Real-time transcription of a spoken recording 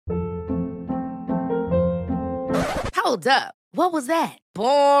Hold up. What was that?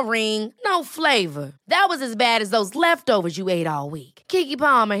 Boring. No flavor. That was as bad as those leftovers you ate all week. Keke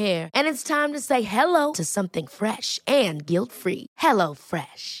Palmer here, and it's time to say hello to something fresh and guilt-free. Hello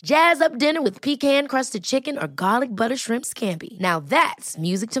Fresh. Jazz up dinner with pecan-crusted chicken or garlic butter shrimp scampi. Now that's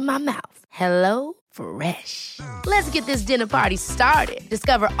music to my mouth. Hello Fresh. Let's get this dinner party started.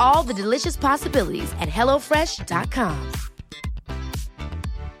 Discover all the delicious possibilities at hellofresh.com.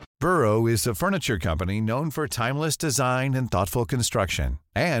 Burrow is a furniture company known for timeless design and thoughtful construction,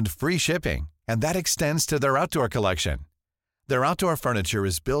 and free shipping, and that extends to their outdoor collection. Their outdoor furniture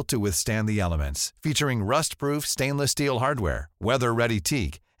is built to withstand the elements, featuring rust-proof stainless steel hardware, weather-ready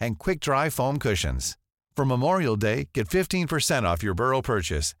teak, and quick-dry foam cushions. For Memorial Day, get 15% off your Burrow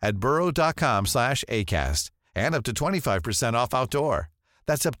purchase at burrow.com/ACAST, and up to 25% off outdoor.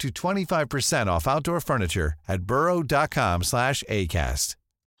 That's up to 25% off outdoor furniture at burrow.com/ACAST.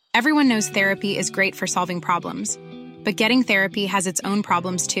 Everyone knows therapy is great for solving problems, but getting therapy has its own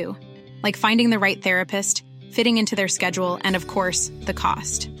problems too, like finding the right therapist, fitting into their schedule, and of course, the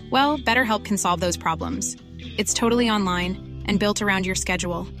cost. Well, BetterHelp can solve those problems. It's totally online and built around your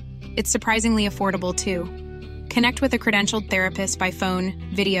schedule. It's surprisingly affordable too. Connect with a credentialed therapist by phone,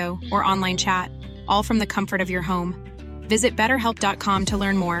 video, or online chat, all from the comfort of your home. Visit BetterHelp.com to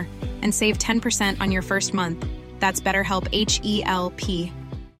learn more and save 10% on your first month. That's BetterHelp, H-E-L-P.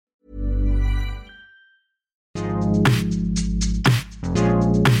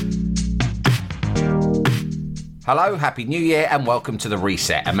 Hello, Happy New Year, and welcome to The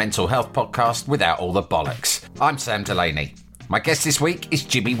Reset, a mental health podcast without all the bollocks. I'm Sam Delaney. My guest this week is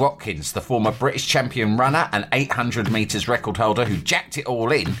Jimmy Watkins, the former British champion runner and 800 metres record holder who jacked it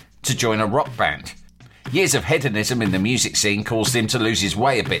all in to join a rock band. Years of hedonism in the music scene caused him to lose his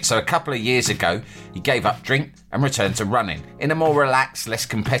way a bit, so a couple of years ago he gave up drink and returned to running in a more relaxed, less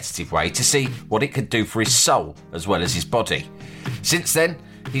competitive way to see what it could do for his soul as well as his body. Since then,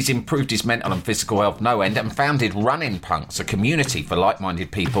 he's improved his mental and physical health no end and founded Running Punks, a community for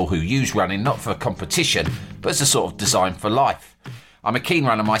like-minded people who use running not for competition, but as a sort of design for life. I'm a keen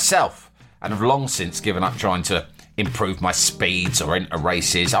runner myself and have long since given up trying to improve my speeds or enter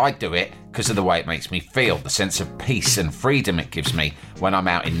races. I do it because of the way it makes me feel, the sense of peace and freedom it gives me when I'm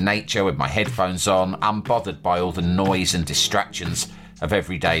out in nature with my headphones on, unbothered by all the noise and distractions of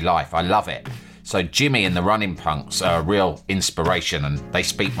everyday life. I love it. So Jimmy and the Running Punks are a real inspiration and they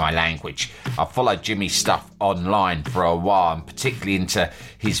speak my language. I've followed Jimmy's stuff online for a while. I'm particularly into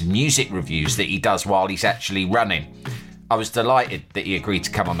his music reviews that he does while he's actually running. I was delighted that he agreed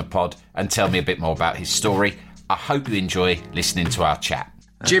to come on the pod and tell me a bit more about his story. I hope you enjoy listening to our chat.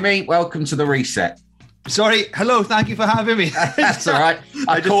 Jimmy, welcome to The Reset. Sorry, hello, thank you for having me. That's all right.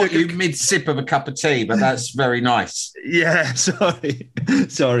 I caught you mid-sip of a cup of tea, but that's very nice. Yeah, sorry.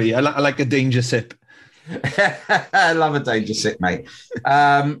 I like a danger sip. I love a danger sip, mate.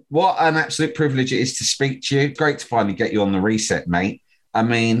 What an absolute privilege it is to speak to you. Great to finally get you on The Reset, mate. I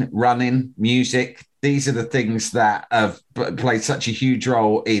mean, running, music, these are the things that have played such a huge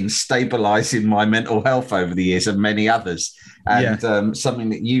role in stabilising my mental health over the years and many others. And something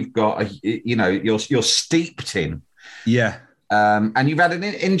that you've got, you're steeped in. Yeah. And you've had an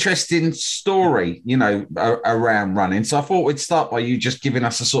interesting story, around running. So I thought we'd start by you just giving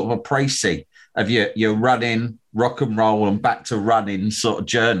us a sort of a précis of your running, rock and roll, and back to running sort of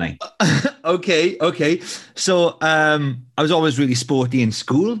journey. Okay. So I was always really sporty in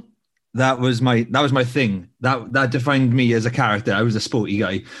school. That was my thing. That defined me as a character. I was a sporty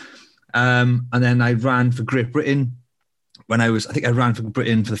guy. And then I ran for Great Britain I ran for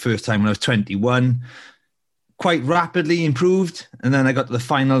Britain for the first time when I was 21. Quite rapidly improved. And then I got to the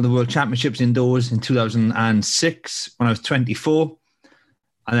final of the World Championships indoors in 2006 when I was 24.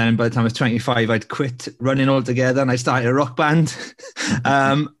 And then by the time I was 25, I'd quit running altogether and I started a rock band.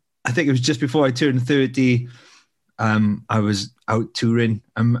 I think it was just before I turned 30. I was out touring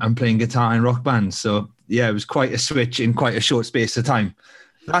and playing guitar in rock bands. So yeah, it was quite a switch in quite a short space of time.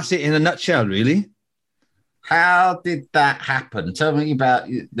 That's it in a nutshell, really. How did that happen? Tell me about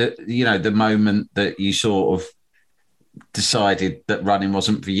the moment that you sort of decided that running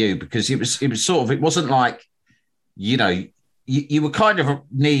wasn't for you, because it wasn't like, you were kind of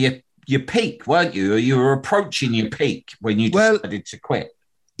near your peak, weren't you? Or you were approaching your peak when you decided to quit.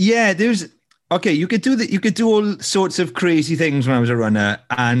 Yeah, you could do all sorts of crazy things when I was a runner,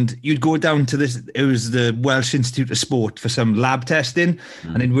 and you'd go down to it was the Welsh Institute of Sport for some lab testing,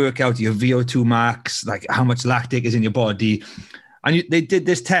 and they'd work out your VO2 max, like how much lactic is in your body. And they did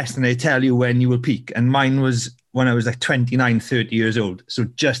this test and they tell you when you will peak. And mine was when I was like 29, 30 years old. So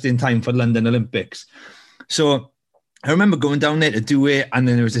just in time for London Olympics. So I remember going down there to do it, and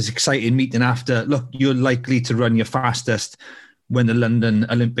then there was this exciting meeting after. Look, you're likely to run your fastest when the London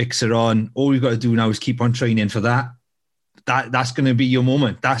Olympics are on. All you've got to do now is keep on training for that. That's going to be your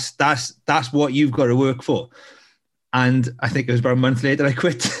moment. That's what you've got to work for. And I think it was about a month later I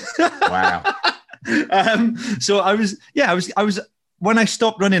quit. Wow. So I was when I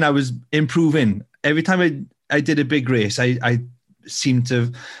stopped running, I was improving. Every time I did a big race, I seemed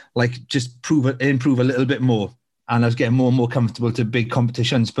to like just improve a little bit more. And I was getting more and more comfortable to big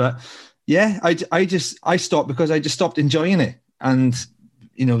competitions. But yeah, I stopped because I just stopped enjoying it. And,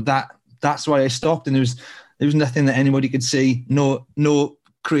 you know, that's why I stopped. And there was nothing that anybody could see. No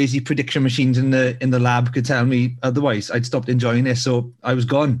crazy prediction machines in the lab could tell me otherwise. I'd stopped enjoying it. So I was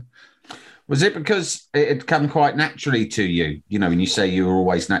gone. Was it because it had come quite naturally to you? You know, when you say you were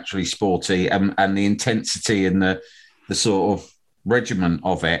always naturally sporty, and the intensity and the sort of regiment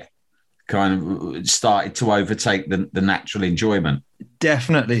of it kind of started to overtake the natural enjoyment.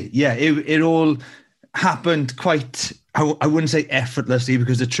 Definitely. Yeah. It all happened quite, I wouldn't say effortlessly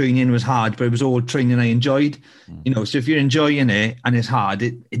because the training was hard, but it was all training I enjoyed. You know, so if you're enjoying it and it's hard,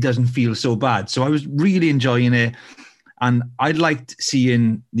 it doesn't feel so bad. So I was really enjoying it. And I liked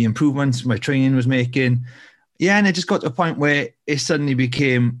seeing the improvements my training was making. Yeah, and it just got to a point where it suddenly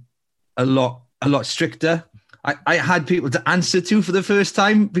became a lot stricter. I had people to answer to for the first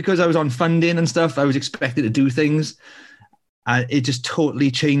time because I was on funding and stuff. I was expected to do things. It just totally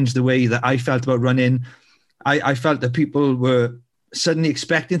changed the way that I felt about running. I felt that people were suddenly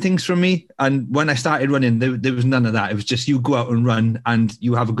expecting things from me. And when I started running, there was none of that. It was just you go out and run and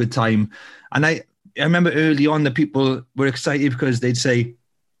you have a good time. And I remember early on that people were excited because they'd say,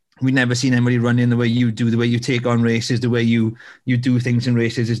 we've never seen anybody running the way you do, the way you take on races, the way you do things in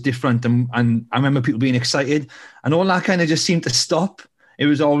races is different. And I remember people being excited and all that kind of just seemed to stop. It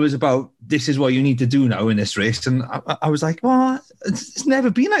was always about, this is what you need to do now in this race. And I was like, well, it's never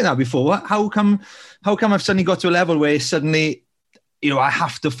been like that before. How come I've suddenly got to a level where suddenly, you know, I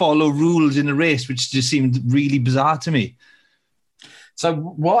have to follow rules in a race, which just seemed really bizarre to me. So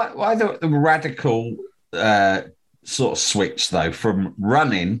why the radical sort of switch, though, from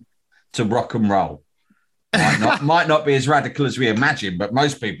running to rock and roll? Might not be as radical as we imagine, but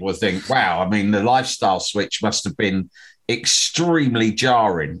most people would think, wow, I mean, the lifestyle switch must have been extremely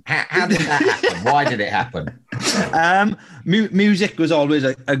jarring. How did that happen? Why did it happen? Music was always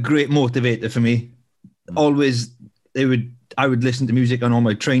a great motivator for me. Always, I would listen to music on all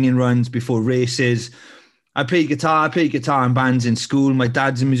my training runs before races. I played guitar in bands in school. My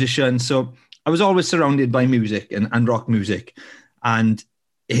dad's a musician, so I was always surrounded by music and rock music. And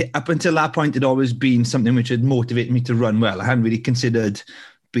up until that point, it'd always been something which had motivated me to run well. I hadn't really considered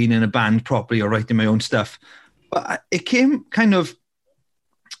being in a band properly or writing my own stuff. But it came kind of,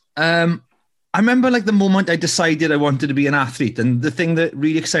 I remember like the moment I decided I wanted to be an athlete. And the thing that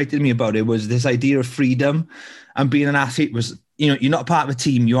really excited me about it was this idea of freedom. And being an athlete was, you know, you're not part of a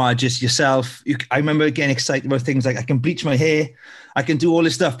team. You are just yourself. I remember getting excited about things like I can bleach my hair. I can do all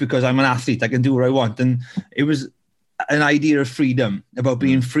this stuff because I'm an athlete. I can do what I want. And it was an idea of freedom, about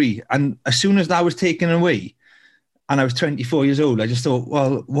being free. And as soon as that was taken away and I was 24 years old, I just thought,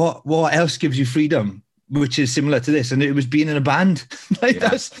 well, what else gives you freedom, which is similar to this? And it was being in a band.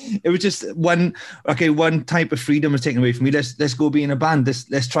 It was just one type of freedom was taken away from me. Let's go be in a band.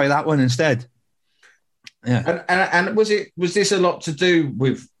 Let's try that one instead. Yeah. And was this a lot to do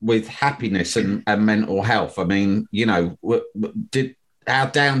with happiness and mental health? I mean, you know, how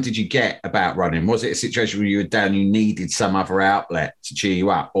down did you get about running? Was it a situation where you were down, you needed some other outlet to cheer you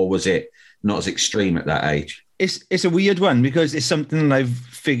up, or was it not as extreme at that age? It's a weird one because it's something I've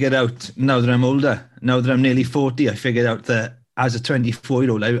figured out now that I'm older. Now that I'm nearly 40, I figured out that as a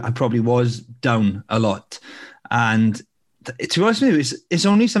 24-year-old, I probably was down a lot. And to be honest with you, it's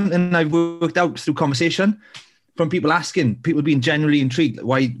only something I've worked out through conversation from people asking, people being genuinely intrigued.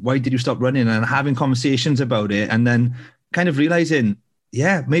 Why did you stop running? And having conversations about it, and then kind of realizing,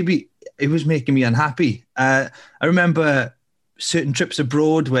 yeah, maybe it was making me unhappy. I remember certain trips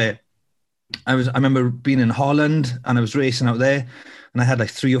abroad where I remember being in Holland and I was racing out there, and I had like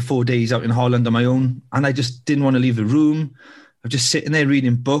 3 or 4 days out in Holland on my own, and I just didn't want to leave the room. I was just sitting there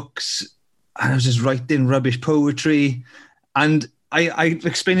reading books, and I was just writing rubbish poetry. And I've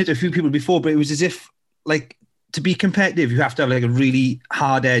explained it to a few people before, but it was as if, like, to be competitive, you have to have like a really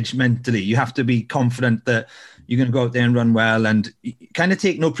hard edge mentally. You have to be confident that you're going to go out there and run well and kind of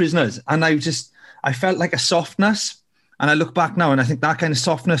take no prisoners. And I felt like a softness. And I look back now and I think that kind of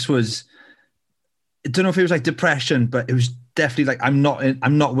softness was, I don't know if it was like depression, but it was definitely like, I'm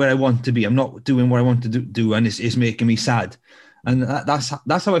not where I want to be. I'm not doing what I want to do. And it's making me sad. And that's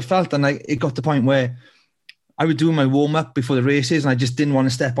how I felt. And it got to the point where I would do my warm up before the races, and I just didn't want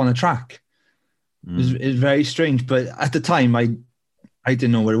to step on a track. It was very strange, but at the time, I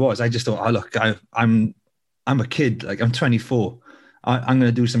didn't know what it was. I just thought, oh look, I'm a kid, like I'm 24. I'm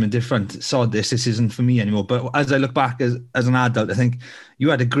going to do something different. Sod this isn't for me anymore. But as I look back as an adult, I think you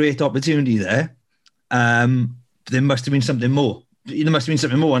had a great opportunity there. There must have been something more. There must have been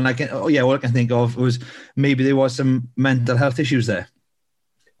something more. And all I can think of was maybe there was some mental health issues there.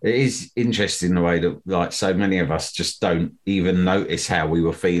 It is interesting the way that, like, so many of us just don't even notice how we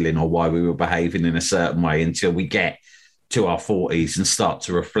were feeling or why we were behaving in a certain way until we get to our 40s and start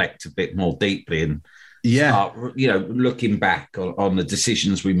to reflect a bit more deeply and start, looking back on the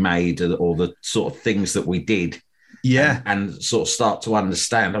decisions we made or the sort of things that we did. Yeah. And sort of start to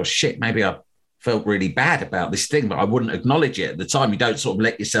understand, oh, shit, maybe I felt really bad about this thing, but I wouldn't acknowledge it at the time. You don't sort of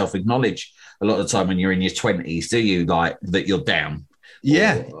let yourself acknowledge a lot of the time when you're in your 20s, do you? Like that you're down.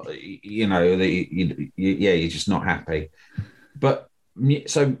 Yeah. Or, you're just not happy. But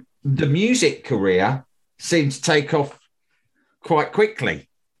so the music career seemed to take off quite quickly.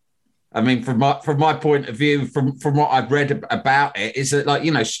 I mean, from my point of view, from what I've read about it, is that,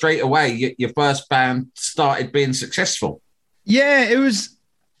 like, straight away your first band started being successful. Yeah, it was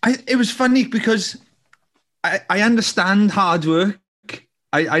funny because I understand hard work.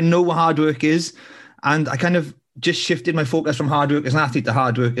 I know what hard work is, and I kind of just shifted my focus from hard work as an athlete to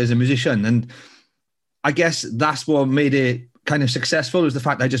hard work as a musician. And I guess that's what made it kind of successful, was the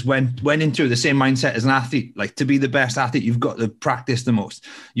fact that I just went into the same mindset as an athlete. Like, to be the best athlete, you've got to practice the most.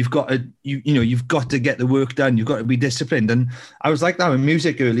 You've got to, you've got to get the work done. You've got to be disciplined. And I was like that with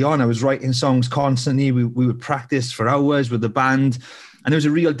music early on. I was writing songs constantly. We would practice for hours with the band, and there was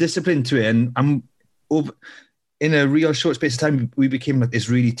a real discipline to it. And in a real short space of time, we became like this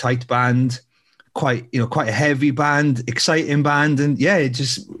really tight band, quite a heavy band, exciting band. And yeah,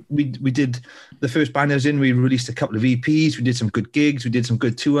 we did the first band I was in, we released a couple of EPs, we did some good gigs, we did some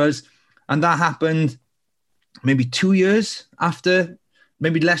good tours. And that happened maybe 2 years after,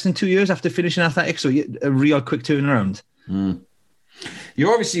 maybe less than 2 years after finishing athletics. So a real quick turnaround.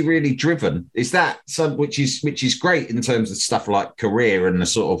 You're obviously really driven. Is that some, which is great in terms of stuff like career and the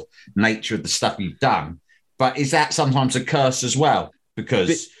sort of nature of the stuff you've done. But is that sometimes a curse as well?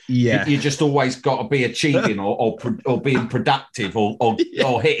 Because you just always got to be achieving or being productive or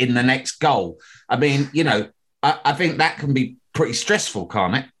hitting the next goal. I mean, I think that can be pretty stressful,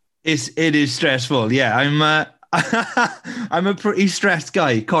 can't it? It is stressful. Yeah, I'm a pretty stressed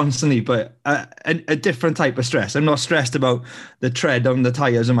guy constantly, but a different type of stress. I'm not stressed about the tread on the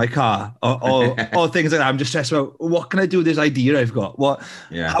tires of my car or things like that. I'm just stressed about, what can I do with this idea I've got?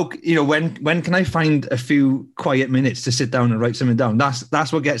 How, when can I find a few quiet minutes to sit down and write something down?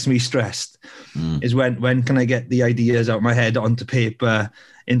 That's what gets me stressed. Is when can I get the ideas out of my head onto paper,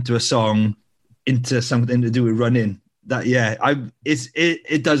 into a song, into something to do with running.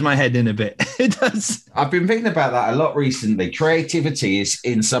 It does my head in a bit. It does. I've been thinking about that a lot recently. Creativity is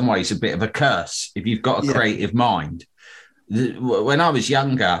in some ways a bit of a curse if you've got a creative mind. When I was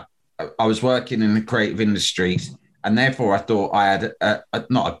younger, I was working in the creative industries, and therefore I thought I had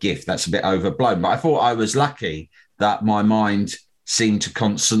not a gift, that's a bit overblown, but I thought I was lucky that my mind seemed to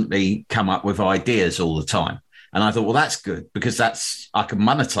constantly come up with ideas all the time. And I thought, well, that's good, because I can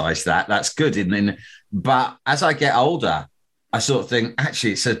monetize that. That's good. But as I get older, I sort of think,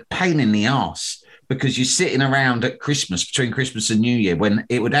 actually, it's a pain in the arse, because you're sitting around at Christmas, between Christmas and New Year, when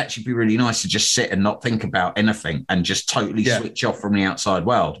it would actually be really nice to just sit and not think about anything and just totally switch off from the outside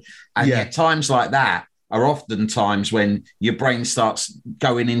world. And yet times like that are often times when your brain starts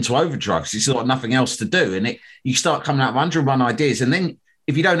going into overdrive. It's got nothing else to do. And you start coming out with 101 ideas. And then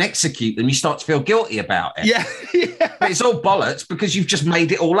if you don't execute them, you start to feel guilty about it. Yeah. But it's all bollocks, because you've just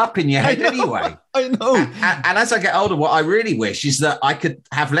made it all up in your head anyway. I know. And as I get older, what I really wish is that I could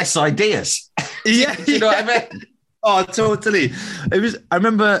have less ideas. Yeah. Do you know what I mean? Oh, totally. I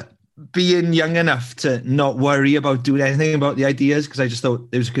remember being young enough to not worry about doing anything about the ideas, because I just thought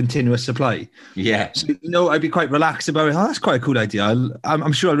there was a continuous supply. Yeah. So, I'd be quite relaxed about it. Oh, that's quite a cool idea.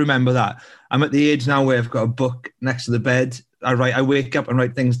 I'm sure I'll remember that. I'm at the age now where I've got a book next to the bed. I wake up and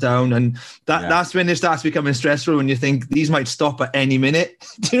write things down, and that's when it starts becoming stressful, when you think these might stop at any minute.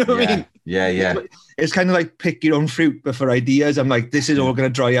 Do you know what I mean? Yeah. It's kind of like pick your own fruit, but for ideas. I'm like, this is all going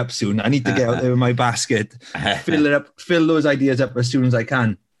to dry up soon. I need to get out there with my basket, fill it up, fill those ideas up as soon as I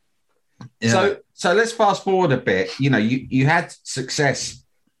can. Yeah. So let's fast forward a bit. You had success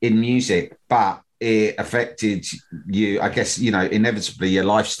in music, but it affected you. I guess, inevitably your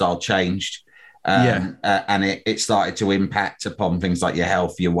lifestyle changed. And it started to impact upon things like your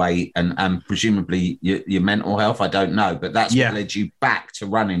health, your weight, and presumably your mental health. I don't know, but that's what led you back to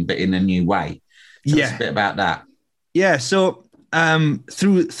running, but in a new way. Tell us a bit about that. Yeah. So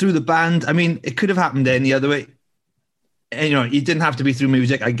through the band, I mean, it could have happened any other way. And, you know, it didn't have to be through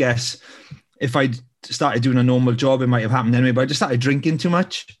music. I guess if I started doing a normal job, it might have happened anyway. But I just started drinking too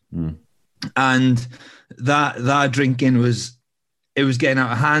much, and that drinking was getting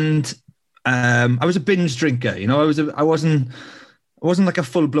out of hand. I was a binge drinker, you know. I wasn't like a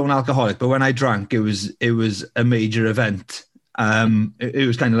full blown alcoholic, but when I drank, it was a major event. It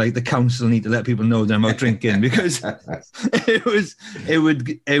was kind of like the council need to let people know that I'm out drinking, because it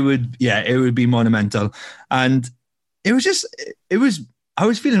would be monumental. And I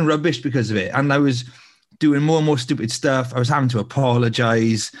was feeling rubbish because of it. And I was doing more and more stupid stuff. I was having to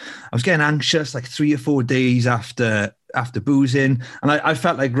apologize. I was getting anxious like 3 or 4 days after boozing. And I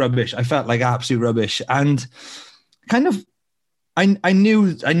felt like rubbish. I felt like absolute rubbish. And kind of, I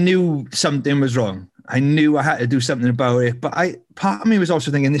knew something was wrong. I knew I had to do something about it, but part of me was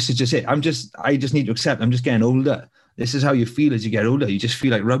also thinking, this is just it. I just need to accept I'm just getting older. This is how you feel as you get older. You just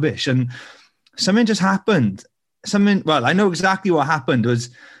feel like rubbish. And something just happened. I know exactly what happened. Was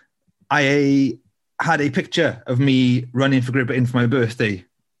I had a picture of me running for Great Britain for my birthday,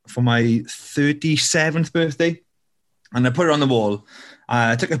 for my 37th birthday. And I put it on the wall.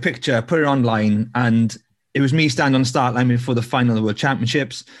 I took a picture, put it online, and it was me standing on the start line before the final of the World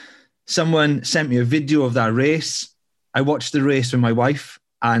Championships. Someone sent me a video of that race. I watched the race with my wife,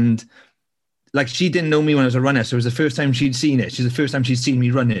 and like, she didn't know me when I was a runner. So it was the first time she'd seen it. She's the first time she'd seen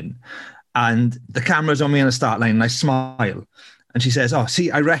me running. And the camera's on me on the start line, and I smile. And she says, "Oh,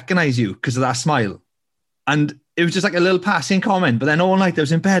 see, I recognize you because of that smile." And it was just like a little passing comment. But then all night I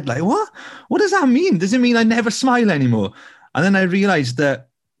was in bed like, what? What does that mean? Does it mean I never smile anymore? And then I realized that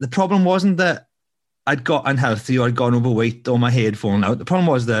the problem wasn't that I'd got unhealthy or I'd gone overweight or my hair had fallen out. The problem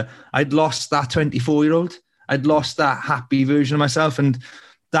was that I'd lost that 24-year-old. I'd lost that happy version of myself. And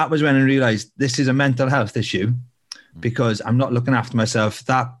that was when I realized this is a mental health issue, because I'm not looking after myself.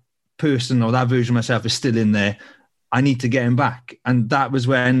 That person or that version of myself is still in there. I need to get him back. And that was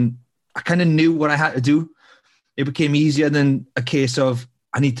when I kind of knew what I had to do. It became easier than a case of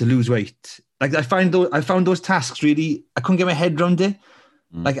I need to lose weight. Like, I found those tasks really, I couldn't get my head around it.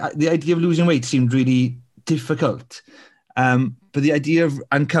 Like, the idea of losing weight seemed really difficult. But the idea of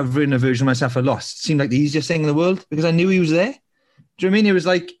uncovering a version of myself I lost seemed like the easiest thing in the world, because I knew he was there. Do you know what I mean? It was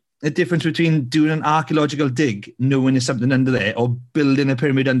like the difference between doing an archaeological dig, knowing there's something under there, or building a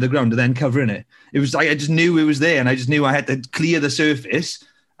pyramid underground and then covering it. It was like, I just knew it was there, and I just knew I had to clear the surface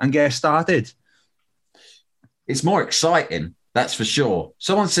and get started. It's more exciting, that's for sure.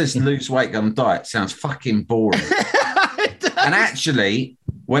 Someone says lose weight on diet sounds fucking boring. And actually,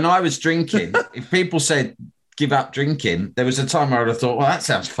 when I was drinking, if people said give up drinking, there was a time where I would have thought, well, that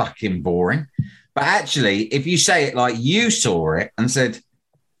sounds fucking boring. But actually, if you say it like you saw it and said,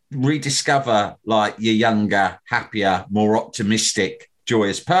 rediscover like your younger, happier, more optimistic,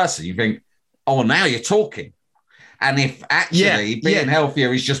 joyous person, you think, oh, now you're talking. And if actually being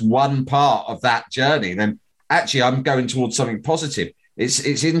healthier is just one part of that journey, then actually I'm going towards something positive.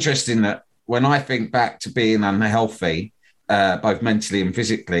 It's interesting that when I think back to being unhealthy, both mentally and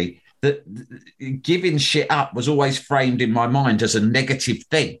physically, that giving shit up was always framed in my mind as a negative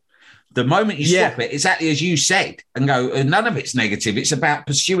thing. The moment you stop it, exactly as you said, and go, none of it's negative. It's about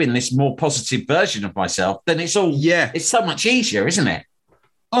pursuing this more positive version of myself. Then it's all, it's so much easier, isn't it?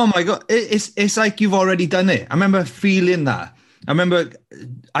 Oh my God. It's like you've already done it. I remember feeling that. I remember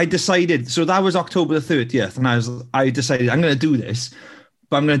I decided, so that was October the 30th. And I decided I'm going to do this,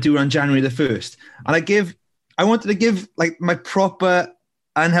 but I'm going to do it on January the 1st. And I wanted to give like my proper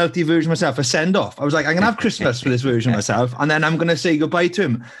unhealthy version of myself a send off. I was like, I'm going to have Christmas for this version of myself, and then I'm going to say goodbye to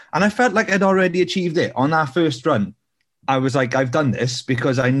him. And I felt like I'd already achieved it on that first run. I was like, I've done this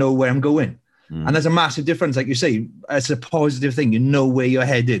because I know where I'm going. And there's a massive difference. Like you say, it's a positive thing. You know where you're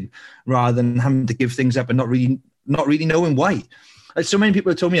headed, rather than having to give things up and not really knowing why. Like, so many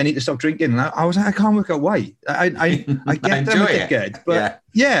people have told me I need to stop drinking, and I was like, I can't work out why. I get that I'm a dickhead, but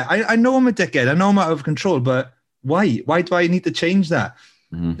I know I'm a dickhead. I know I'm out of control, but why? Why do I need to change that?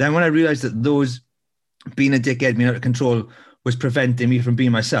 Then when I realized that those being a dickhead, being out of control, was preventing me from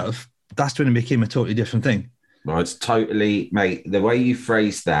being myself, that's when it became a totally different thing. Well, it's totally, mate. The way you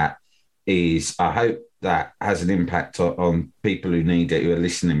phrase that is, I hope that has an impact on people who need it, who are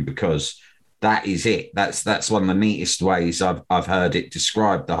listening, because that is it. That's one of the neatest ways I've heard it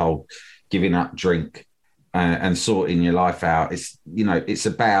described, the whole giving up drink and sorting your life out. It's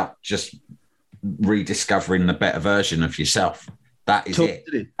about just rediscovering the better version of yourself. That is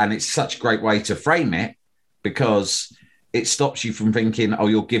it. And it's such a great way to frame it, because it stops you from thinking, oh,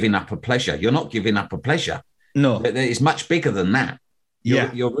 you're giving up a pleasure. You're not giving up a pleasure. No. It's much bigger than that.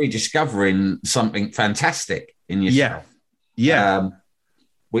 Yeah. You're rediscovering something fantastic in Yeah. yourself. Yeah.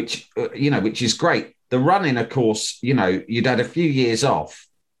 Which is great. The running, of course, you'd had a few years off.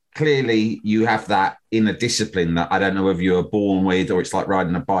 Clearly, you have that inner discipline that I don't know whether you were born with or it's like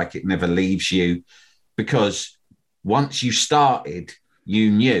riding a bike, it never leaves you. Because once you started,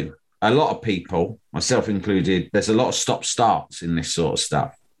 you knew. A lot of people, myself included, there's a lot of stop-starts in this sort of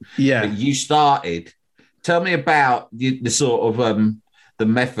stuff. Yeah. But you started. Tell me about the sort of the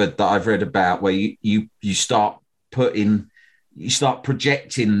method that I've read about where you start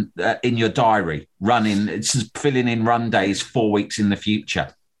projecting in your diary, running, it's filling in run days 4 weeks in the future.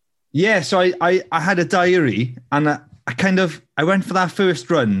 Yeah, so I had a diary, and I went for that first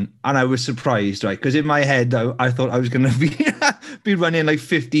run, and I was surprised, right? Because in my head, I thought I was going to be running like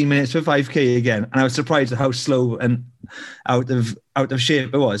 15 minutes for 5K again, and I was surprised at how slow and out of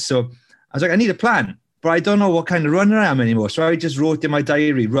shape it was. So I was like, I need a plan, but I don't know what kind of runner I am anymore. So I just wrote in my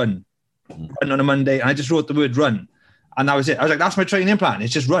diary, run on a Monday, and I just wrote the word run, and that was it. I was like, that's my training plan.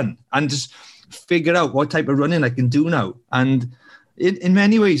 It's just run and just figure out what type of running I can do now. And in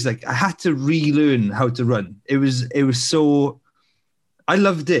many ways, like I had to relearn how to run. It was so, I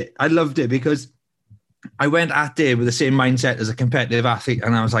loved it. I loved it because I went at it with the same mindset as a competitive athlete.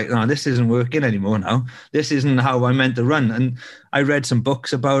 And I was like, no, this isn't working anymore now. This isn't how I meant to run. And I read some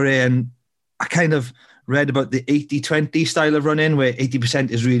books about it, and I kind of read about the 80-20 style of running where 80%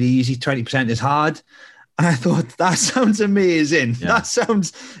 is really easy, 20% is hard. And I thought, that sounds amazing. Yeah. That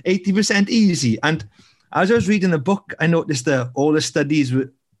sounds 80% easy. And as I was reading the book, I noticed that all the studies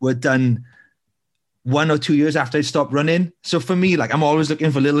were done 1 or 2 years after I stopped running. So for me, like I'm always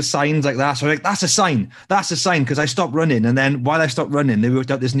looking for little signs like that. So I'm like, that's a sign. That's a sign, because I stopped running. And then while I stopped running, they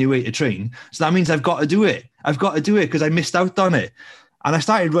worked out this new way to train. So that means I've got to do it. I've got to do it because I missed out on it. And I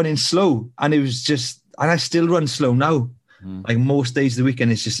started running slow, and and I still run slow now. Like most days of the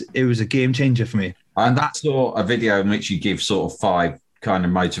weekend, it was a game changer for me. I saw a video in which you give sort of 5 kind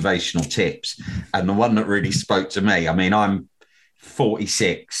of motivational tips, and the one that really spoke to me, I mean, I'm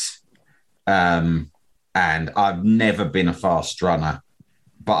 46 and I've never been a fast runner,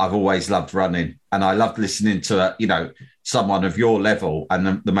 but I've always loved running, and I loved listening to someone of your level,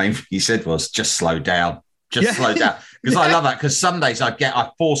 and the main thing you said was just slow down. Slow down. Because I love that. Because some days I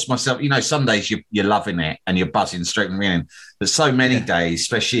force myself, some days you're loving it and you're buzzing straight and in. There's so many days,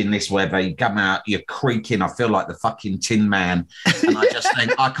 especially in this weather, you come out, you're creaking. I feel like the fucking Tin Man. And I just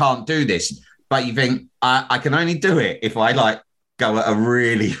think, I can't do this. But you think, I can only do it if I go at a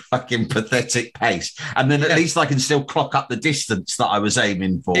really fucking pathetic pace. And then at least I can still clock up the distance that I was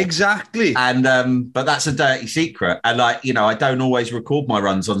aiming for. Exactly. And, but that's a dirty secret. And I don't always record my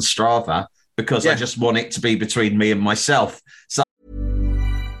runs on Strava, because I just want it to be between me and myself. So,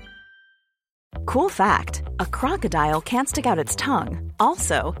 cool fact, a crocodile can't stick out its tongue.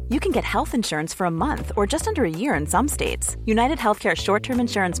 Also, you can get health insurance for a month or just under a year in some states. United Healthcare short-term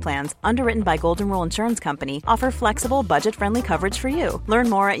insurance plans, underwritten by Golden Rule Insurance Company, offer flexible, budget-friendly coverage for you. Learn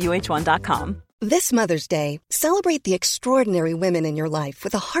more at uh1.com. This Mother's Day, celebrate the extraordinary women in your life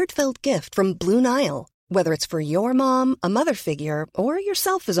with a heartfelt gift from Blue Nile. Whether it's for your mom, a mother figure, or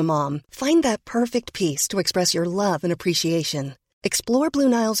yourself as a mom, find that perfect piece to express your love and appreciation. Explore Blue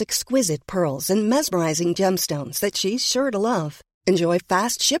Nile's exquisite pearls and mesmerizing gemstones that she's sure to love. Enjoy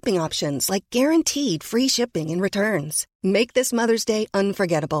fast shipping options like guaranteed free shipping and returns. Make this Mother's Day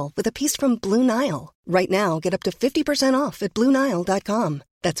unforgettable with a piece from Blue Nile. Right now, get up to 50% off at BlueNile.com.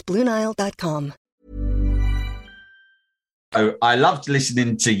 That's BlueNile.com. Oh, I loved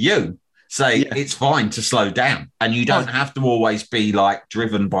listening to you say it's fine to slow down, and you don't have to always be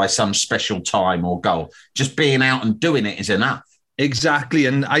driven by some special time or goal. Just being out and doing it is enough. Exactly.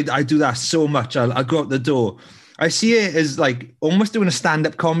 And I do that so much. I'll go out the door. I see it as almost doing a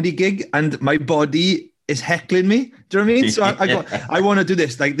stand-up comedy gig, and my body is heckling me. Do you know what I mean? So I want to do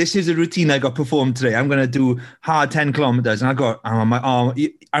this. This is a routine I got performed today. I'm going to do hard 10 kilometers. And I got my arm.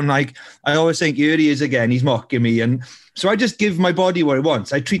 I'm I always think, here he is again. He's mocking me. And so I just give my body what it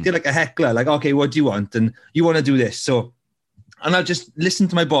wants. I treat it like a heckler. Okay, what do you want? And you want to do this. So, and I'll just listen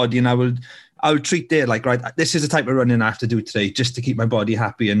to my body, and I will treat it right, this is the type of running I have to do today just to keep my body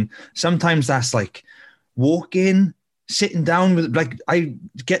happy. And sometimes that's walking, sitting down with I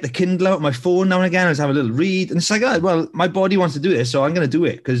get the Kindle out, my phone now and again, I just have a little read, and it's well, my body wants to do this, so I'm going to do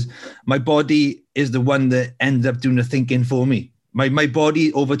it, because my body is the one that ended up doing the thinking for me. My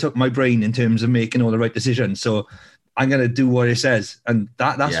body overtook my brain in terms of making all the right decisions, so I'm going to do what it says, and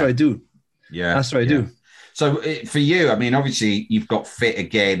that's what I do. Yeah, that's what I do. So for you, I mean, obviously you've got fit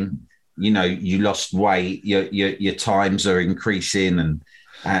again. You lost weight. Your times are increasing, and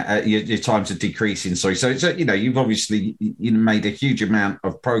Your times are decreasing. So you've obviously made a huge amount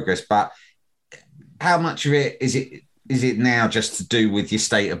of progress, but how much of it is it now just to do with your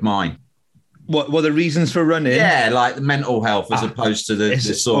state of mind? What were the reasons for running? Yeah, like the mental health as opposed to the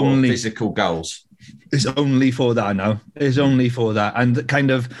sort of physical goals. It's only for that now. It's only for that. And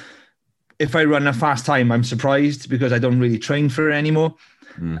kind of, if I run a fast time, I'm surprised because I don't really train for it anymore.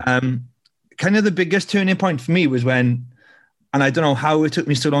 Kind of the biggest turning point for me was when, and I don't know how it took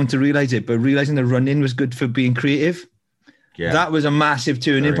me so long to realize it, but realizing the running was good for being creative. Yeah. That was a massive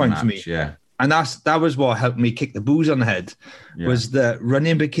turning point for me. Yeah. And that was what helped me kick the booze on the head, was that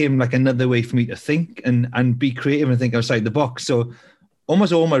running became like another way for me to think and be creative and think outside the box. So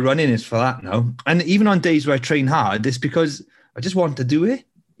almost all my running is for that now. And even on days where I train hard, it's because I just want to do it.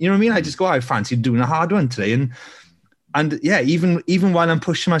 You know what I mean? I just go, I fancy doing a hard one today. And yeah, even while I'm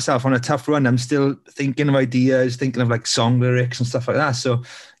pushing myself on a tough run, I'm still thinking of ideas, thinking of like song lyrics and stuff like that. So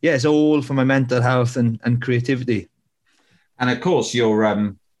yeah, it's all for my mental health and creativity. And of course,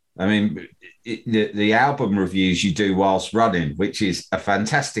 the album reviews you do whilst running, which is a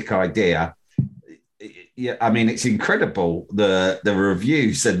fantastic idea. Yeah, I mean, it's incredible the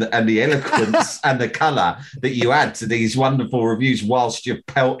reviews and the eloquence and the colour that you add to these wonderful reviews whilst you're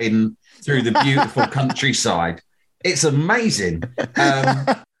pelting through the beautiful countryside. It's amazing.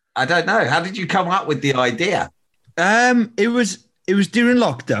 I don't know. How did you come up with the idea? It was during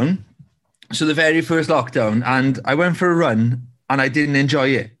lockdown, so the very first lockdown, and I went for a run. And I didn't enjoy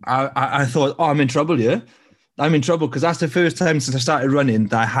it. I thought, I'm in trouble here. I'm in trouble because that's the first time since I started running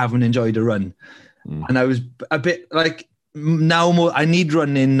that I haven't enjoyed a run. And I was a bit like, I need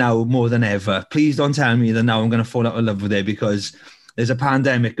running now more than ever. Please don't tell me that now I'm going to fall out of love with it because there's a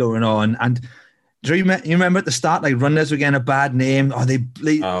pandemic going on. And do you remember at the start, like runners were getting a bad name? I think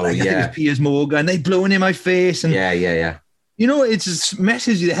it was Piers Morgan. They blowing in my face. And yeah. You know, it just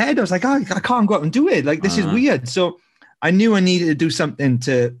messes your head. I was like, I can't go out and do it. Like, this is weird. So I knew I needed to do something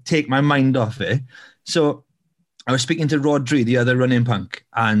to take my mind off it. So I was speaking to Rodri, the other running punk,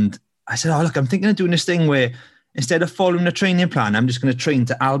 and I said, look, I'm thinking of doing this thing where instead of following a training plan, I'm just going to train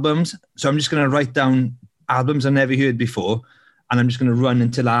to albums. So I'm just going to write down albums I've never heard before, and I'm just going to run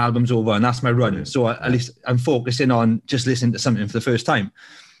until the album's over, and that's my run. So at least I'm focusing on just listening to something for the first time.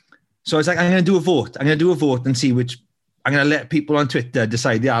 So I was like, I'm going to do a vote. I'm going to do a vote and see which, I'm going to let people on Twitter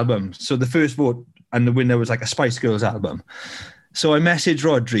decide the album. So the first vote, and the winner was like a Spice Girls album. So I messaged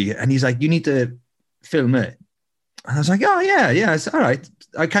Rodri and he's like, you need to film it. And I was like, it's all right.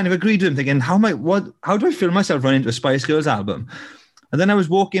 I kind of agreed with him thinking, how do I film myself running into a Spice Girls album? And then I was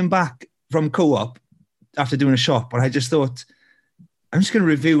walking back from Co-op after doing a shop and I just thought, I'm just going to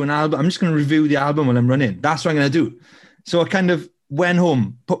review an album. I'm just going to review the album while I'm running. That's what I'm going to do. So I kind of went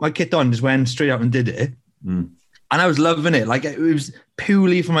home, put my kit on, just went straight out and did it. And I was loving it. Like, it was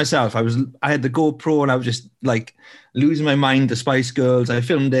purely for myself. I had the GoPro and I was just like losing my mind to Spice Girls. I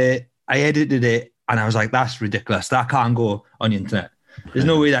filmed it, I edited it, and I was like, that's ridiculous. That can't go on the internet. There's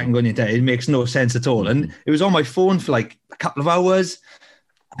no way that can go on the internet. It makes no sense at all. And it was on my phone for like a couple of hours.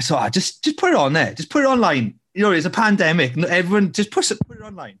 So I just put it on there. Just put it online. You know, it's a pandemic. Everyone just put it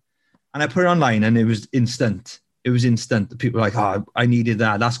online. And I put it online and it was instant. It was instant. The people were like, I needed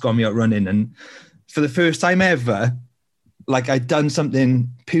that. That's got me out running. And for the first time ever, like I'd done something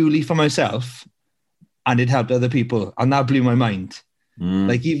purely for myself and it helped other people. And that blew my mind.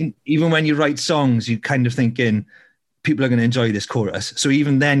 Like even when you write songs, you kind of thinking people are going to enjoy this chorus. So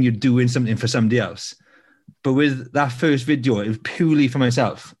even then you're doing something for somebody else. But with that first video, it was purely for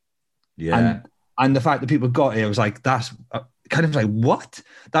myself. Yeah. And the fact that people got it, I was like, that's kind of like, what?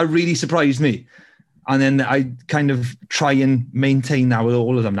 That really surprised me. And then I kind of try and maintain that with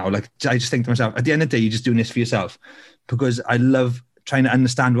all of them now. Like, I just think to myself, at the end of the day, you're just doing this for yourself, because I love trying to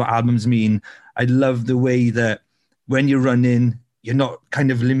understand what albums mean. I love the way that when you're running, you're not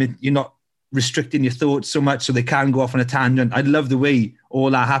you're not restricting your thoughts so much so they can go off on a tangent. I love the way all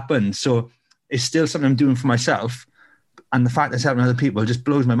that happens. So it's still something I'm doing for myself. And the fact that it's helping other people just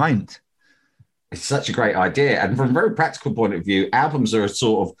blows my mind. It's such a great idea. And from a very practical point of view, albums are a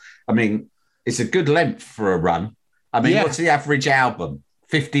sort of, it's a good length for a run. What's the average album?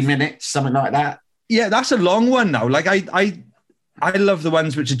 50 minutes, something like that? Yeah, that's a long one now. Like I love the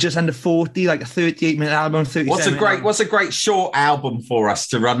ones which are just under 40, like a 38-minute album, 37. What's a great short album for us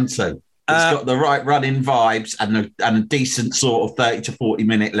to run to? It's got the right running vibes and a decent sort of 30 to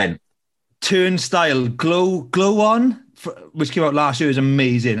 40-minute length. Turnstile, Glow On, which came out last year, is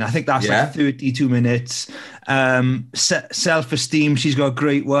amazing. I think that's like 32 minutes. Self-Esteem, she's got a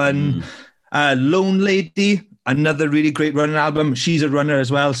great one. Lone Lady, another really great running album. She's a runner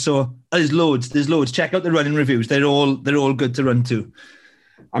as well. So there's loads. Check out the running reviews. They're all good to run to.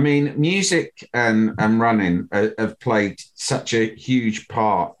 I mean, music and running have played such a huge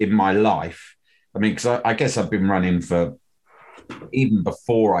part in my life. I mean, because I guess I've been running for even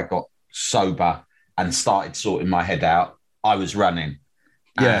before I got sober and started sorting my head out. I was running,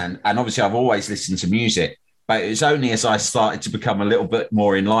 and obviously I've always listened to music. But it was only as I started to become a little bit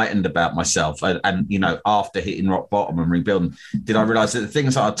more enlightened about myself, and you know, after hitting rock bottom and rebuilding, did I realise that the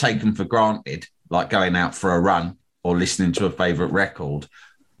things that I'd taken for granted, like going out for a run or listening to a favourite record,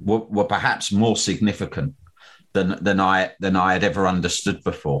 were perhaps more significant than I had ever understood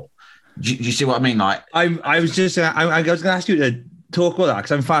before. Do you see what I mean? Like, I was going to ask you to talk about that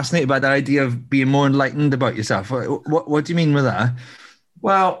because I'm fascinated by the idea of being more enlightened about yourself. What do you mean with that?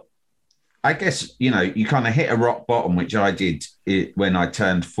 Well, I guess, you know, you kind of hit a rock bottom, which I did when I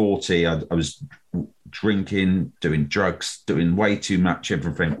turned 40. I was drinking, doing drugs, doing way too much,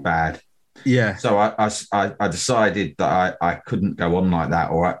 everything bad. Yeah. So I decided that I couldn't go on like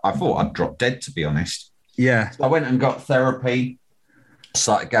that, or I thought I'd drop dead, to be honest. Yeah. So I went and got therapy,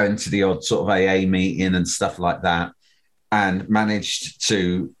 started going to the odd sort of AA meeting and stuff like that, and managed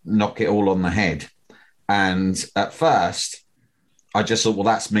to knock it all on the head. And at first, I just thought, well,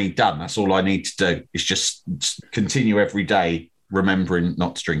 that's me done. That's all I need to do is just continue every day remembering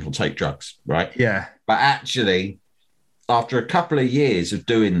not to drink or take drugs, right? Yeah. But actually, after a couple of years of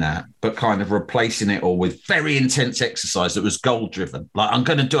doing that, but kind of replacing it all with very intense exercise that was goal-driven, like I'm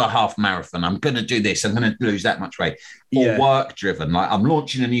going to do a half marathon, I'm going to do this, I'm going to lose that much weight, or work-driven, like I'm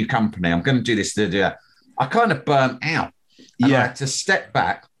launching a new company, I'm going to do this, do that. I kind of burnt out. And I had to step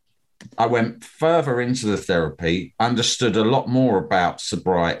back. I went further into the therapy, understood a lot more about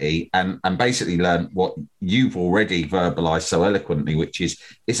sobriety, and basically learned what you've already verbalized so eloquently, which is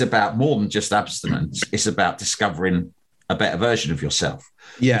it's about more than just abstinence. It's about discovering a better version of yourself,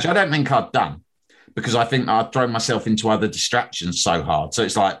 which I don't think I'd done because I think I'd thrown myself into other distractions so hard. So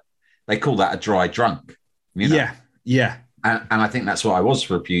it's like they call that a dry drunk, you know? Yeah. And I think that's what I was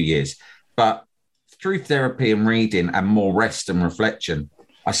for a few years. But through therapy and reading and more rest and reflection,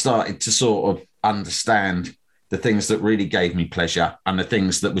 I started to sort of understand the things that really gave me pleasure and the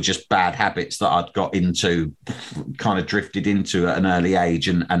things that were just bad habits that I'd got into, kind of drifted into at an early age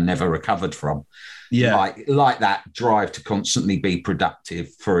and never recovered from. Yeah. Like that drive to constantly be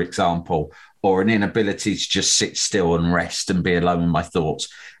productive, for example, or an inability to just sit still and rest and be alone with my thoughts.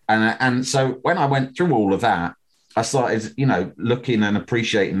 And so when I went through all of that, I started, you know, looking and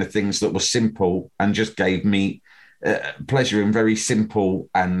appreciating the things that were simple and just gave me pleasure in very simple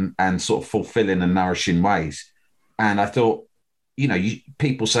and sort of fulfilling and nourishing ways. And I thought, you know,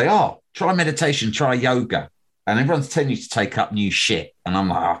 people say, oh, try meditation, try yoga. And everyone's telling you to take up new shit. And I'm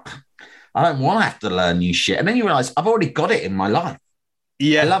like, oh, I don't want to have to learn new shit. And then you realize I've already got it in my life.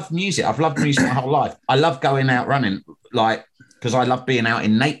 Yeah. I love music. I've loved music my whole life. I love going out running, like, because I love being out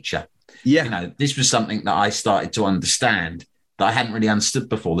in nature. Yeah. You know, this was something that I started to understand that I hadn't really understood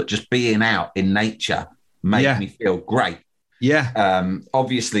before, that just being out in nature made me feel great. Yeah.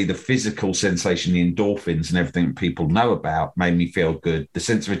 Obviously, the physical sensation, the endorphins and everything that people know about made me feel good. The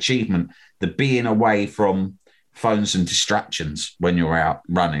sense of achievement, the being away from phones and distractions when you're out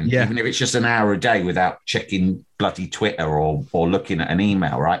running, even if it's just an hour a day without checking bloody Twitter or looking at an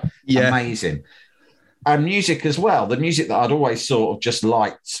email, right? Yeah. Amazing. And music as well. The music that I'd always sort of just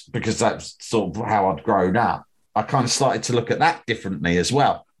liked because that's sort of how I'd grown up. I kind of started to look at that differently as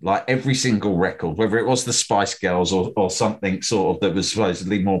well. Like every single record, whether it was the Spice Girls or something sort of that was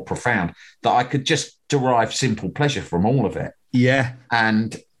supposedly more profound, that I could just derive simple pleasure from all of it. Yeah.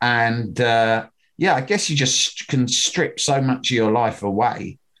 And I guess you just can strip so much of your life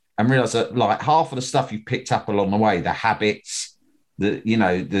away and realize that like half of the stuff you picked up along the way, the habits, just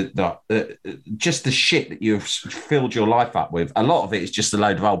the shit that you've filled your life up with, a lot of it is just a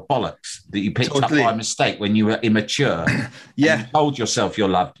load of old bollocks that you picked up by mistake when you were immature. You told yourself you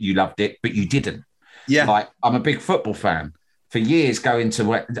loved it, but you didn't. Yeah. Like I'm a big football fan. For years,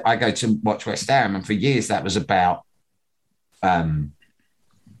 I go to watch West Ham, and for years that was about.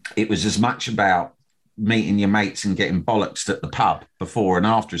 It was as much about meeting your mates and getting bollocksed at the pub before and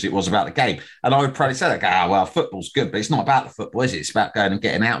after as it was about the game. And I would probably say, like, well, football's good, but it's not about the football, is it? It's about going and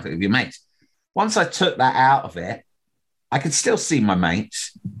getting out of it with your mates. Once I took that out of it, I could still see my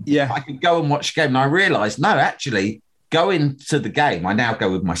mates. Yeah. I could go and watch the game. And I realised, no, actually, going to the game, I now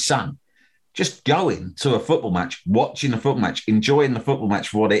go with my son. Just going to a football match, watching a football match, enjoying the football match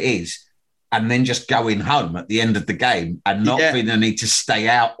for what it is, and then just going home at the end of the game and not feeling the need to stay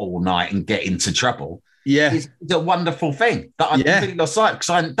out all night and get into trouble. Yeah. It's a wonderful thing that I completely lost sight because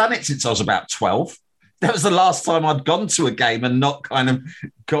I hadn't done it since I was about 12. That was the last time I'd gone to a game and not kind of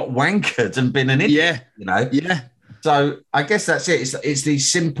got wankered and been an idiot. Yeah. You know? Yeah. So I guess that's it. It's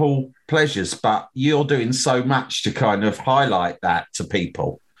these simple pleasures, but you're doing so much to kind of highlight that to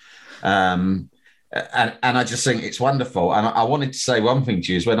people. And I just think it's wonderful. And I wanted to say one thing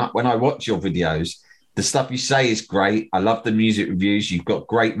to you is when I watch your videos, the stuff you say is great. I love the music reviews. You've got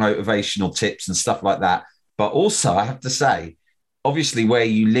great motivational tips and stuff like that. But also, I have to say, obviously, where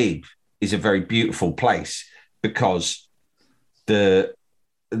you live is a very beautiful place because the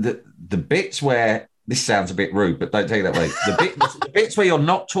bits where this sounds a bit rude, but don't take it that way. The bits where you're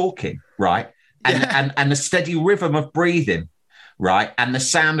not talking, right, and the steady rhythm of breathing, right, and the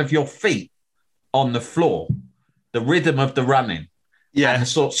sound of your feet on the floor, the rhythm of the running. Yeah, and the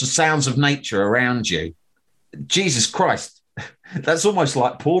sorts of sounds of nature around you. Jesus Christ, that's almost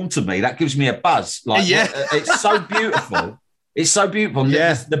like porn to me. That gives me a buzz. Like, it's so beautiful. It's so beautiful.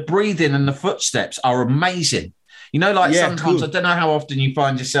 Yeah. The breathing and the footsteps are amazing. You know, like sometimes, cool. I don't know how often you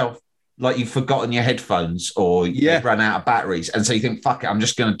find yourself like you've forgotten your headphones or you've run out of batteries. And so you think, fuck it, I'm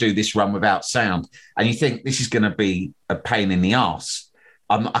just going to do this run without sound. And you think this is going to be a pain in the arse.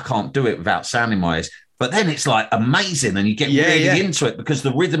 I can't do it without sound in my ears. But then it's like amazing and you get really into it because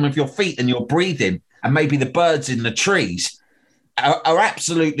the rhythm of your feet and your breathing and maybe the birds in the trees are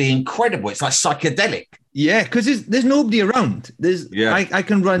absolutely incredible. It's like psychedelic. Yeah, because there's nobody around. I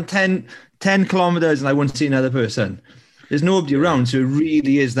can run 10 kilometers and I won't see another person. There's nobody around, so it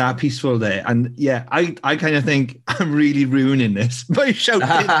really is that peaceful there. And I kind of think I'm really ruining this by shouting.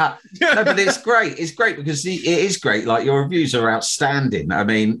 No, but it's great. It's great because it is great. Like your reviews are outstanding. I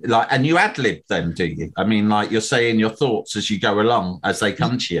mean, like, and you ad-lib them, do you? I mean, like you're saying your thoughts as you go along, as they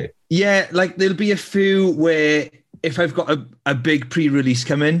come to you. Yeah, like there'll be a few where if I've got a big pre-release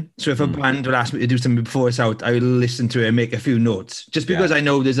coming, so if a band will ask me to do something before it's out, I will listen to it and make a few notes, just because I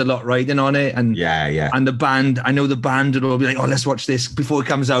know there's a lot riding on it. And and the band, I know the band will be like, oh, let's watch this before it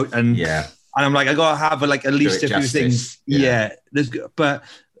comes out. And I'm like, I got to have like at least a few things. Yeah. But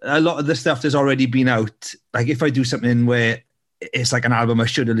a lot of the stuff that's already been out, like if I do something where it's like an album I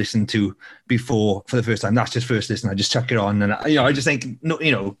should have listened to before for the first time, that's just first listen. I just chuck it on. And, I just think,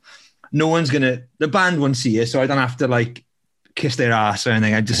 no one's the band won't see it, so I don't have to like kiss their ass or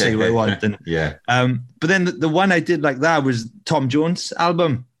anything. I just say what I want. And but then the one I did like that was Tom Jones'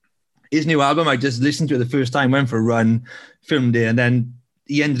 album, his new album. I just listened to it the first time, went for a run, filmed it, and then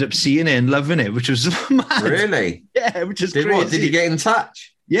he ended up seeing it and loving it, which was mad. Really? Yeah, which is crazy. What, did he get in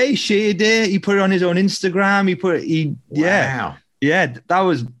touch? Yeah, he shared it. He put it on his own Instagram. That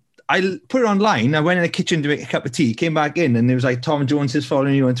was. I put it online. I went in the kitchen to make a cup of tea, came back in, and there was like, Tom Jones is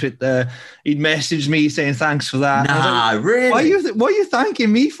following you on Twitter. He'd messaged me saying thanks for that. Nah, like, really? What are you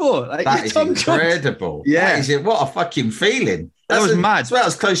thanking me for? Like, that is Tom incredible. Jones. Yeah. That is it. What a fucking feeling. That was mad. That's about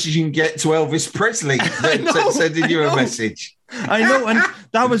as close as you can get to Elvis Presley sending you a message. I know. And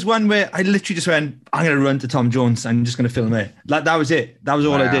that was one where I literally just went, I'm going to run to Tom Jones. I'm just going to film it. Like, that was it. That was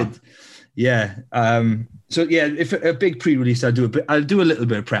all I did. Yeah. So if a big pre-release, I'll do a little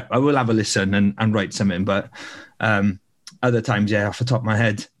bit of prep. I will have a listen and write something, but other times, off the top of my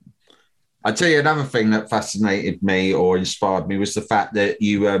head. I tell you another thing that fascinated me or inspired me was the fact that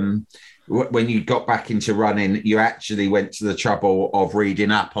you, when you got back into running, you actually went to the trouble of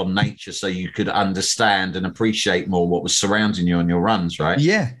reading up on nature so you could understand and appreciate more what was surrounding you on your runs, right?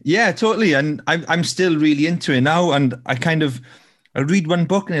 Yeah, totally. And I'm still really into it now, and I read one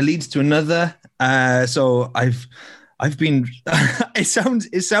book and it leads to another. So I've been, it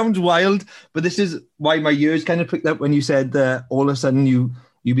sounds wild, but this is why my ears kind of picked up when you said that all of a sudden you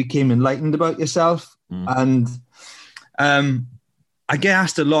became enlightened about yourself. And I get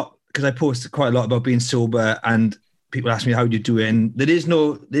asked a lot because I post quite a lot about being sober, and people ask me, how do you do it? And there's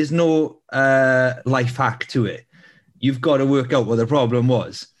no life hack to it. You've got to work out what the problem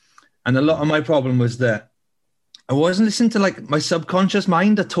was. And a lot of my problem was that I wasn't listening to like my subconscious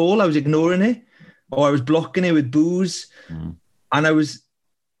mind at all. I was ignoring it, or I was blocking it with booze. And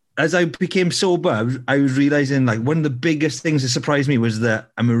as I became sober, I was realizing like one of the biggest things that surprised me was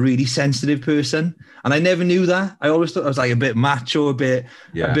that I'm a really sensitive person. And I never knew that. I always thought I was like a bit macho, a bit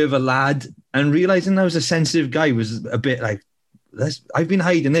of a lad. And realizing I was a sensitive guy was a bit like, I've been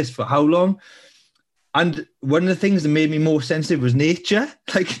hiding this for how long? And one of the things that made me more sensitive was nature.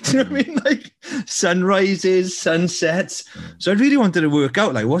 Like, do you know what I mean? Like sunrises, sunsets. So I really wanted to work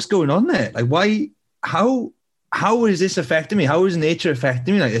out like what's going on there. Like how is this affecting me? How is nature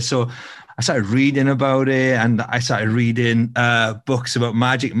affecting me like this? So I started reading about it, and I started reading books about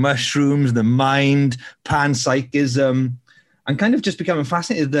magic mushrooms, the mind, panpsychism, and kind of just becoming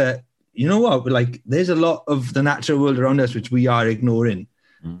fascinated that, you know what, like there's a lot of the natural world around us which we are ignoring.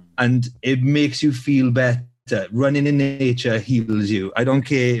 And it makes you feel better Running in nature heals you. I don't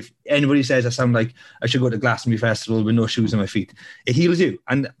care if anybody says I sound like I should go to Glastonbury Festival with no shoes on my feet. It heals you.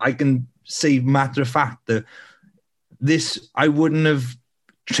 And I can say matter of fact that I wouldn't have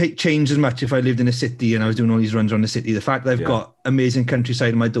changed as much if I lived in a city and I was doing all these runs around the city. The fact that I've got amazing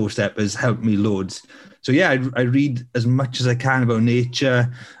countryside on my doorstep has helped me loads. So yeah, I read as much as I can about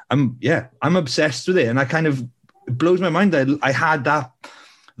nature. I'm obsessed with it. And it blows my mind that I had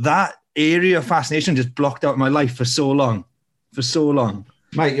that area of fascination just blocked out of my life for so long.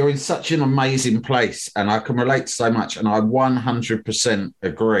 Mate, you're in such an amazing place and I can relate so much. And I 100%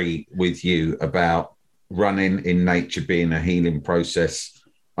 agree with you about running in nature being a healing process.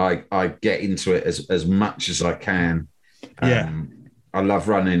 I get into it as much as I can. I love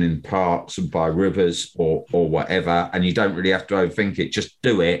running in parks and by rivers or whatever. And you don't really have to overthink it. Just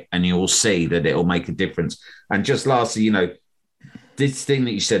do it and you'll see that it'll make a difference. And just lastly, this thing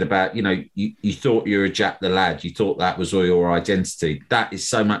that you said about, you thought you were Jack the Lad. You thought that was all your identity. That is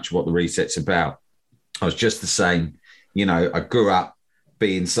so much what the Reset's about. I was just the same. I grew up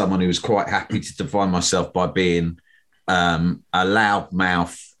being someone who was quite happy to define myself by being a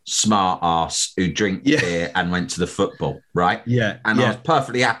loudmouth, smart ass who drank beer and went to the football, right? Yeah. And I was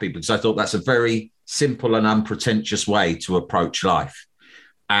perfectly happy because I thought that's a very simple and unpretentious way to approach life.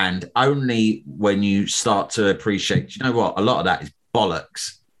 And only when you start to appreciate, a lot of that is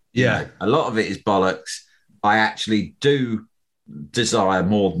bollocks. Yeah. A lot of it is bollocks. I actually do desire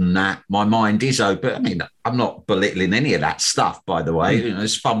more than that. My mind is open. I mean, I'm not belittling any of that stuff, by the way.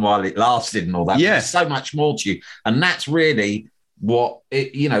 It's fun while it lasted and all that. Yeah. There's so much more to you. And that's really what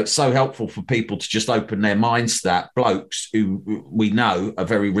it's so helpful for people to just open their minds to that. Blokes who we know are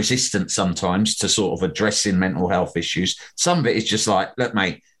very resistant sometimes to sort of addressing mental health issues. Some of it is just like, look,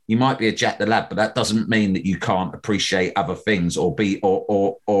 mate, you might be a Jack the Lad, but that doesn't mean that you can't appreciate other things or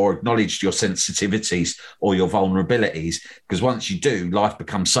acknowledge your sensitivities or your vulnerabilities. Because once you do, life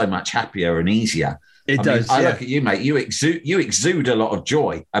becomes so much happier and easier. I look at you, mate. You exude a lot of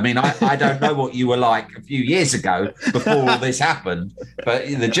joy. I mean, I don't know what you were like a few years ago before all this happened, but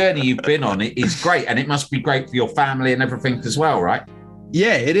the journey you've been on is great, and it must be great for your family and everything as well, right?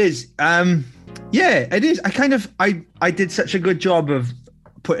 Yeah, it is. It is. I did such a good job of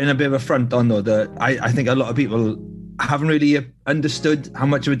putting a bit of a front on, though, that I think a lot of people haven't really understood how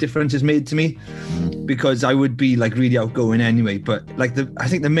much of a difference it's made to me, because I would be like really outgoing anyway. But like I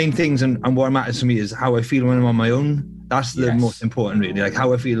think the main things and what matters to me is how I feel when I'm on my own. That's the most important, really. Like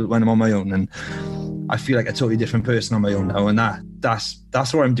how I feel when I'm on my own, and I feel like a totally different person on my own now. And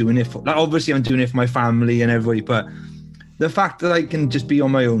that's what I'm doing it for. Like, obviously, I'm doing it for my family and everybody, but the fact that I can just be on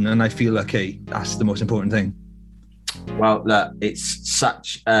my own and I feel okay, that's the most important thing. Well, look, it's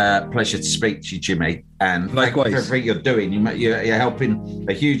such a pleasure to speak to you, Jimmy. And likewise, thank you for everything you're doing. You're helping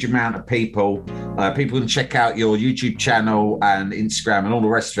a huge amount of people. People can check out your YouTube channel and Instagram and all the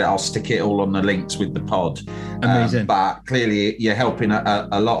rest of it. I'll stick it all on the links with the pod. Amazing. But clearly, you're helping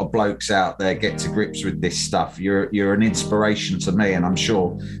a lot of blokes out there get to grips with this stuff. You're an inspiration to me, and I'm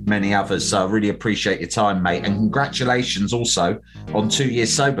sure many others. So I really appreciate your time, mate. And congratulations also on 2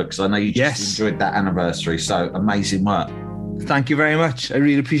 years sober, because I know you just enjoyed that anniversary. So amazing work. Thank you very much. I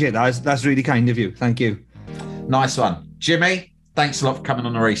really appreciate that. That's really kind of you. Thank you. Nice one. Jimmy, thanks a lot for coming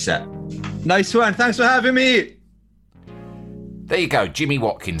on the Reset. Nice one. Thanks for having me. There you go, Jimmy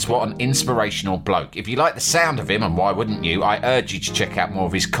Watkins. What an inspirational bloke. If you like the sound of him, and why wouldn't you, I urge you to check out more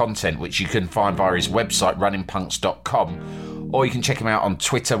of his content, which you can find via his website, runningpunks.com, or you can check him out on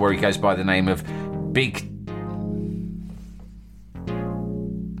Twitter, where he goes by the name of Big...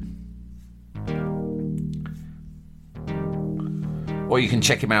 Or you can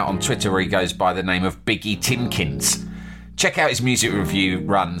check him out on Twitter, where he goes by the name of Biggie Tinkins. Check out his music review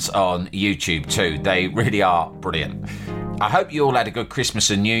runs on YouTube too. They really are brilliant. I hope you all had a good Christmas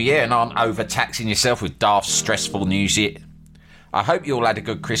and New Year and aren't overtaxing yourself with daft, stressful news yet. I hope you all had a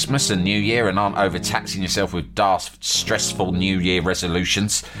good Christmas and New Year and aren't overtaxing yourself with daft, stressful New Year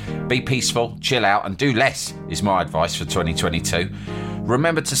resolutions. Be peaceful, chill out, and do less is my advice for 2022.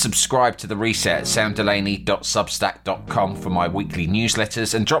 Remember to subscribe to The Reset at samdelaney.substack.com for my weekly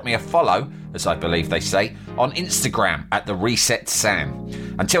newsletters, and drop me a follow, as I believe they say, on Instagram at The Reset Sam.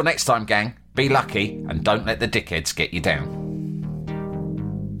 Until next time, gang, be lucky and don't let the dickheads get you down.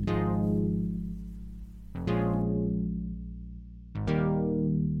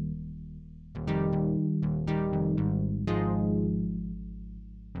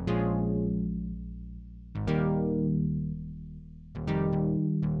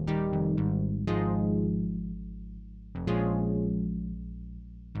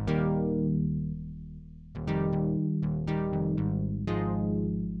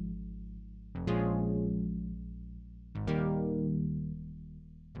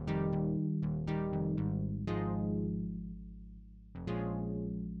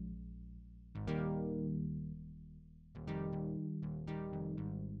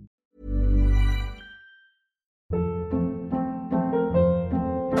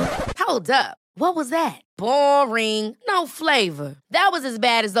 Hold up. What was that? Boring. No flavor. That was as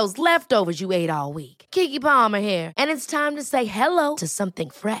bad as those leftovers you ate all week. Keke Palmer here, and it's time to say hello to something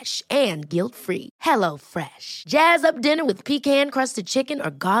fresh and guilt-free. Hello Fresh. Jazz up dinner with pecan-crusted chicken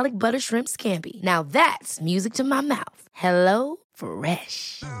or garlic butter shrimp scampi. Now that's music to my mouth. Hello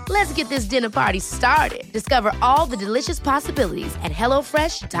Fresh. Let's get this dinner party started. Discover all the delicious possibilities at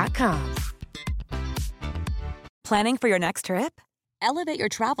hellofresh.com. Planning for your next trip? Elevate your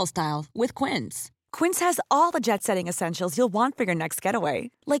travel style with Quince. Quince has all the jet-setting essentials you'll want for your next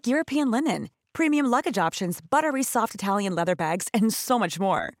getaway, like European linen, premium luggage options, buttery soft Italian leather bags, and so much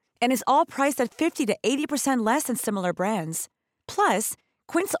more. And is all priced at 50 to 80% less than similar brands. Plus,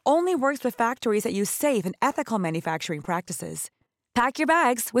 Quince only works with factories that use safe and ethical manufacturing practices. Pack your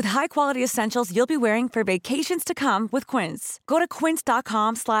bags with high-quality essentials you'll be wearing for vacations to come with Quince. Go to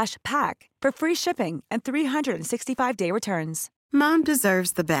quince.com/pack for free shipping and 365-day returns. Mom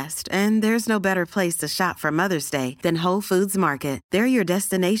deserves the best, and there's no better place to shop for Mother's Day than Whole Foods Market. They're your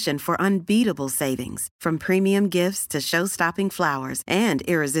destination for unbeatable savings, from premium gifts to show-stopping flowers and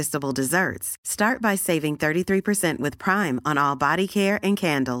irresistible desserts. Start by saving 33% with Prime on all body care and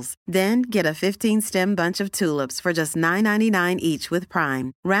candles. Then get a 15-stem bunch of tulips for just $9.99 each with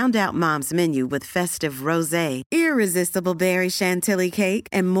Prime. Round out Mom's menu with festive rosé, irresistible berry chantilly cake,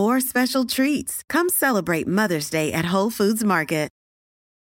 and more special treats. Come celebrate Mother's Day at Whole Foods Market.